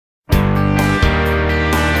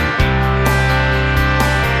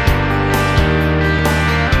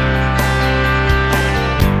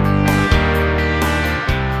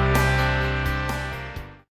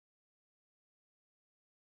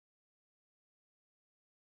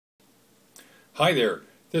Hi there,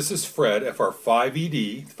 this is Fred,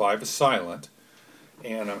 FR5ED, 5 is silent,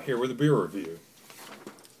 and I'm here with a beer review.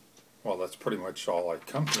 Well, that's pretty much all I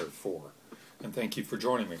come here for, and thank you for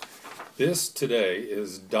joining me. This today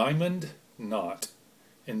is Diamond Knot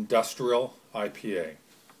Industrial IPA.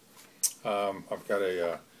 I've got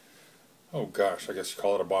a, oh gosh, I guess you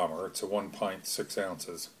call it a bomber. It's a 1 pint, 6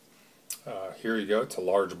 ounces. Here you go, it's a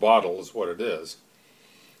large bottle is what it is.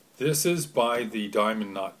 This is by the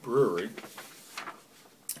Diamond Knot Brewery.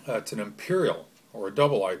 It's an Imperial, or a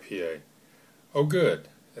double IPA. Oh good,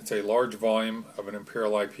 it's a large volume of an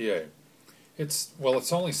Imperial IPA. It's only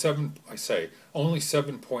only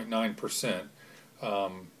 7.9%.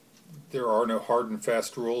 There are no hard and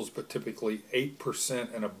fast rules, but typically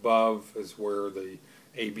 8% and above is where the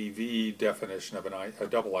ABV definition of a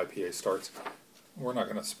double IPA starts. We're not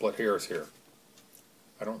going to split hairs here.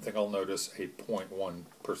 I don't think I'll notice a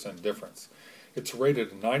 0.1% difference. It's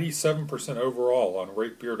rated 97% overall on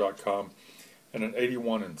ratebeer.com and an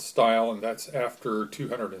 81 in style, and that's after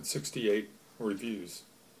 268 reviews.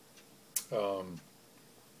 On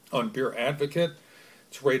Beer Advocate,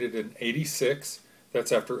 it's rated an 86.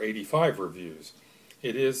 That's after 85 reviews.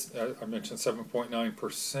 It is, I mentioned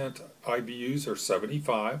 7.9% IBUs, or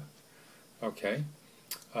 75. Okay.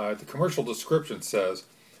 The commercial description says,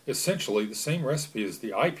 essentially the same recipe as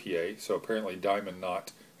the IPA, so apparently Diamond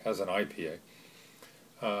Knot has an IPA,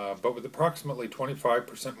 but with approximately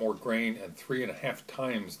 25% more grain and 3.5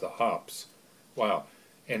 times the hops. Wow.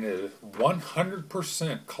 And it is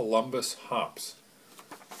 100% Columbus hops.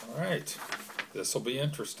 Alright, this will be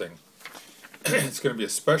interesting. It's going to be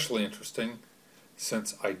especially interesting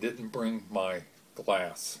since I didn't bring my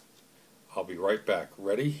glass. I'll be right back.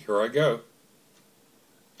 Ready? Here I go.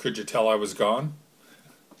 Could you tell I was gone?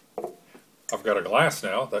 I've got a glass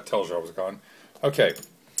now. That tells you I was gone. Okay,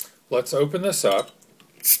 let's open this up.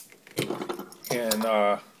 And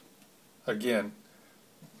again,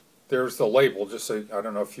 there's the label. Just so I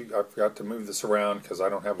don't know if I forgot to move this around because I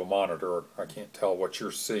don't have a monitor. I can't tell what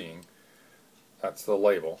you're seeing. That's the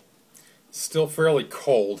label. It's still fairly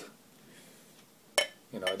cold.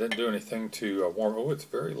 You know, I didn't do anything to warm. Oh, it's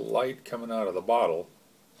very light coming out of the bottle.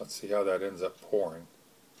 Let's see how that ends up pouring.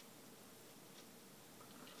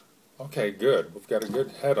 Okay, good. We've got a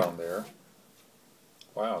good head on there.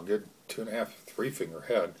 Wow, good 2.5, 3 finger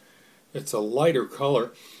head. It's a lighter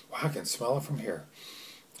color. Wow, I can smell it from here.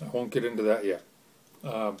 I won't get into that yet.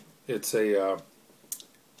 It's a,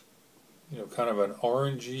 you know, kind of an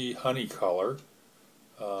orangey honey color.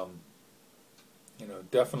 You know,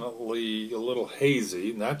 definitely a little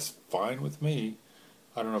hazy, and that's fine with me.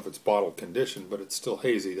 I don't know if it's bottle conditioned, but it's still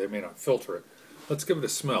hazy. They may not filter it. Let's give it a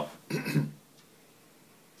smell.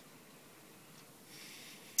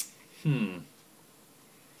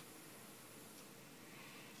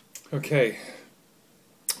 Okay,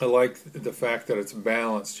 I like the fact that it's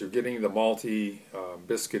balanced. You're getting the malty,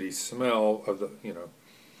 biscuity smell of the, you know,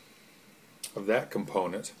 of that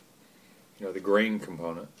component, you know, the grain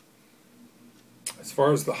component. As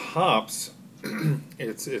far as the hops,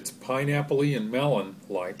 it's pineapple-y and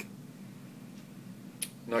melon-like.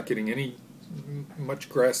 Not getting any much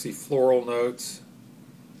grassy floral notes.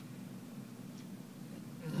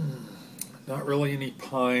 Not really any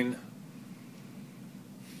pine.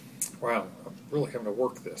 Wow, I'm really having to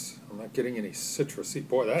work this. I'm not getting any citrusy.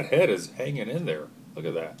 Boy, that head is hanging in there. Look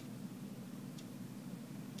at that.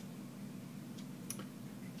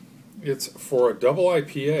 It's for a double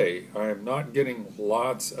IPA. I am not getting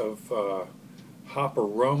lots of hop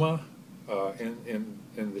aroma in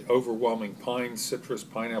the overwhelming pine, citrus,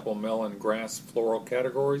 pineapple, melon, grass, floral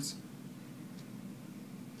categories.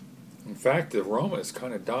 In fact, the aroma is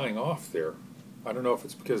kind of dying off there. I don't know if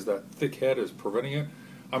it's because that thick head is preventing it.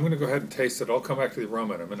 I'm going to go ahead and taste it. I'll come back to the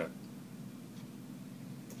aroma in a minute.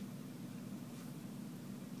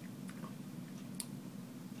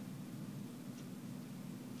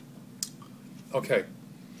 Okay,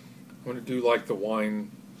 I'm going to do like the wine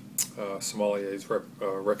sommeliers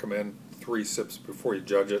recommend 3 sips before you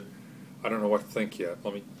judge it. I don't know what to think yet.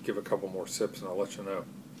 Let me give a couple more sips and I'll let you know.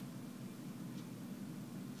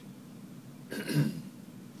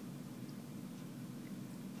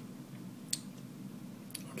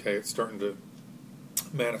 Okay, it's starting to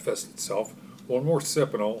manifest itself. One more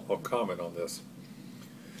sip and I'll comment on this.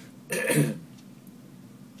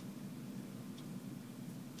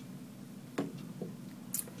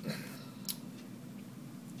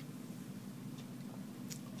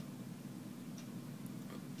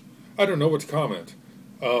 I don't know what to comment.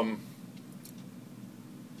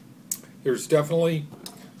 There's definitely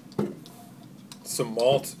some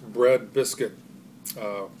malt bread biscuit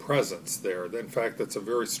presence there. In fact, that's a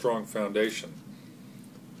very strong foundation.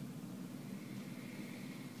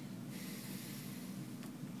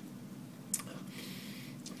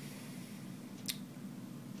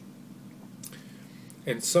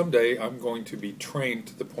 And someday I'm going to be trained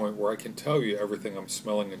to the point where I can tell you everything I'm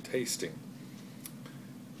smelling and tasting.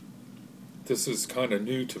 This is kind of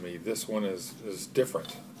new to me. This one is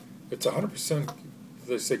different. It's 100%,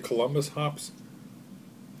 they say Columbus hops?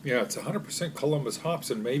 Yeah, it's 100% Columbus hops,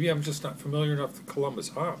 and maybe I'm just not familiar enough with Columbus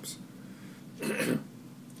hops.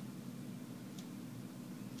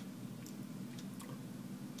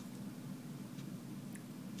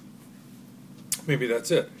 Maybe that's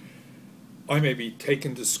it. I may be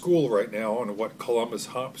taken to school right now on what Columbus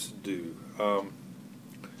hops do.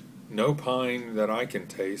 No pine that I can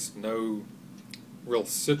taste, no real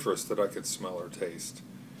citrus that I can smell or taste.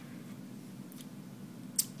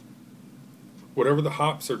 Whatever the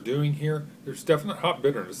hops are doing here, there's definite hop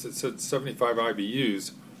bitterness. It said 75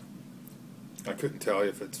 IBUs. I couldn't tell you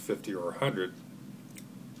if it's 50 or 100.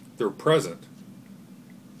 They're present.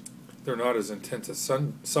 They're not as intense as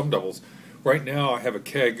some doubles. Right now I have a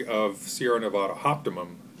keg of Sierra Nevada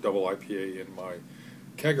Optimum double IPA in my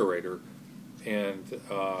kegerator, and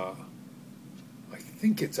I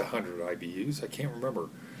think it's 100 IBUs. I can't remember.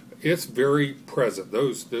 It's very present.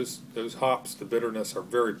 Those hops, the bitterness, are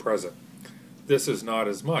very present. This is not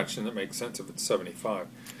as much, and it makes sense if it's 75.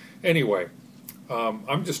 Anyway,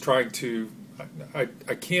 I'm just trying to, I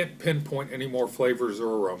can't pinpoint any more flavors or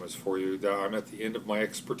aromas for you. I'm at the end of my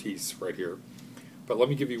expertise right here. But let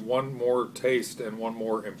me give you one more taste and one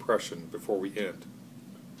more impression before we end.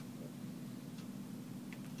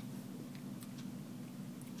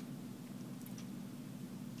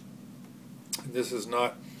 This is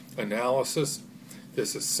not analysis.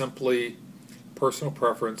 This is simply personal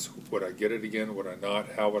preference. Would I get it again? Would I not?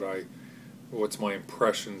 What's my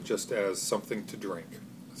impression just as something to drink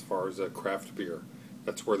as far as a craft beer?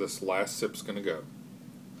 That's where this last sip's going to go.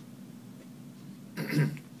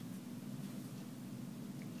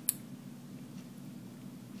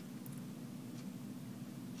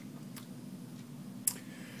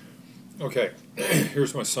 Okay,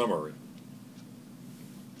 here's my summary.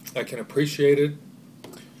 I can appreciate it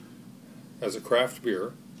as a craft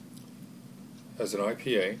beer, as an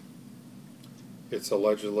IPA. It's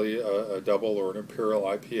allegedly a double or an imperial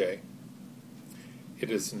IPA.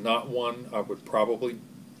 It is not one I would probably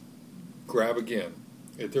grab again.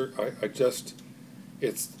 It's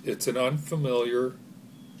an unfamiliar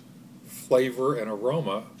flavor and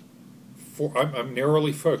aroma. I'm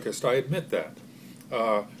narrowly focused, I admit that.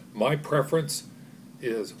 My preference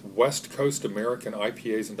is West Coast American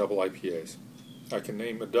IPAs and double IPAs. I can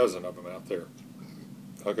name a dozen of them out there.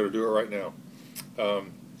 I'm going to do it right now.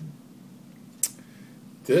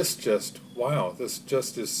 This just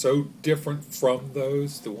is so different from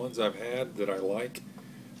the ones I've had that I like.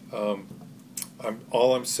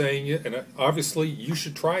 All I'm saying is, and obviously you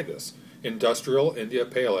should try this. Industrial India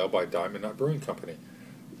Pale Ale by Diamond Nut Brewing Company.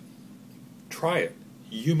 Try it.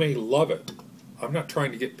 You may love it. I'm not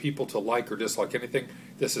trying to get people to like or dislike anything.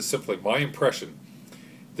 This is simply my impression.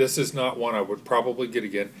 This is not one I would probably get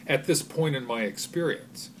again at this point in my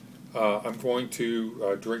experience. I'm going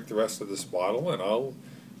to drink the rest of this bottle, and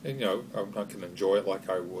I'm not going to enjoy it like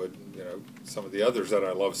I would, some of the others that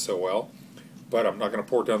I love so well. But I'm not going to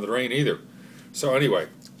pour it down the drain either. So anyway,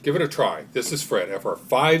 give it a try. This is Fred,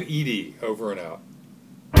 FR5ED, over and out.